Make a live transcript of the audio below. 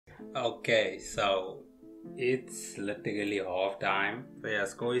Okay, so it's literally half time. So yeah,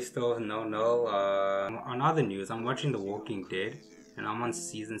 score is still 0-0. On other news, I'm watching The Walking Dead and I'm on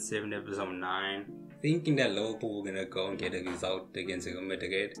season 7, episode 9. Thinking that Liverpool were gonna go and get a result against Real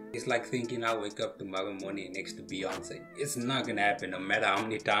Madrid. It's like thinking I'll wake up tomorrow morning next to Beyonce. It's not gonna happen no matter how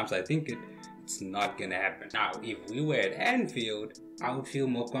many times I think it's not gonna happen. Now, if we were at Anfield, I would feel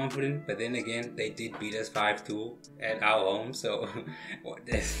more confident, but then again, they did beat us 5-2 at our home, so what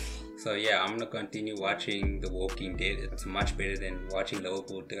this? So yeah, I'm gonna continue watching The Walking Dead. It's much better than watching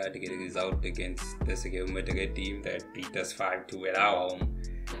Liverpool try to get a result against this Real Madrid team that beat us 5-2 at our home.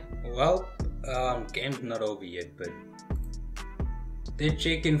 Well, game's not over yet, but they're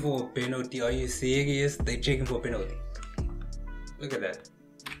checking for a penalty. Are you serious? They're checking for a penalty. Look at that.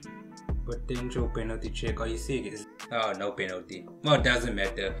 Potential penalty check. Are you serious? Oh, no penalty. Well, it doesn't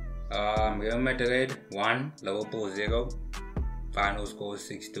matter. Real Madrid 1, Liverpool 0. Final score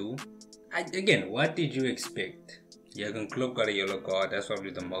 6-2. Again, what did you expect? Jurgen Klopp got a yellow card. That's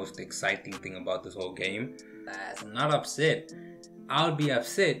probably the most exciting thing about this whole game. I'm not upset. I would be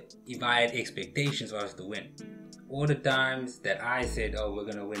upset if I had expectations for us to win. All the times that I said, oh, we're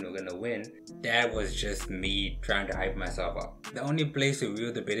gonna win, that was just me trying to hype myself up. The only place to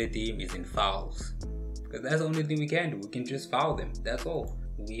reel the better team is in fouls. Because that's the only thing we can do. We can just foul them. That's all.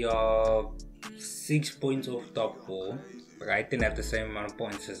 We are 6 points off top 4. Brighton have the same amount of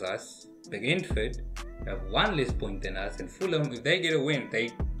points as us. Brentford have 1 less point than us. And Fulham, if they get a win,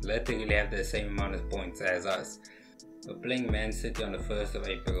 they literally have the same amount of points as us. We're playing Man City on the 1st of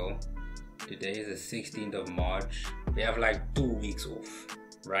April. Today is the 16th of March. We have like 2 weeks off,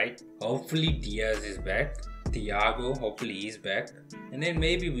 right? Hopefully Diaz is back. Thiago, hopefully he's back. And then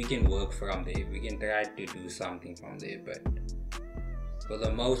maybe we can work from there. We can try to do something from there. But for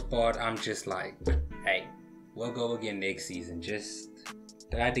the most part, I'm just like, hey, we'll go again next season. Just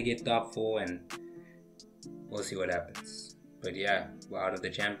try to get top 4 and we'll see what happens. But yeah, we're out of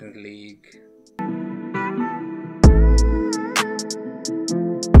the Champions League.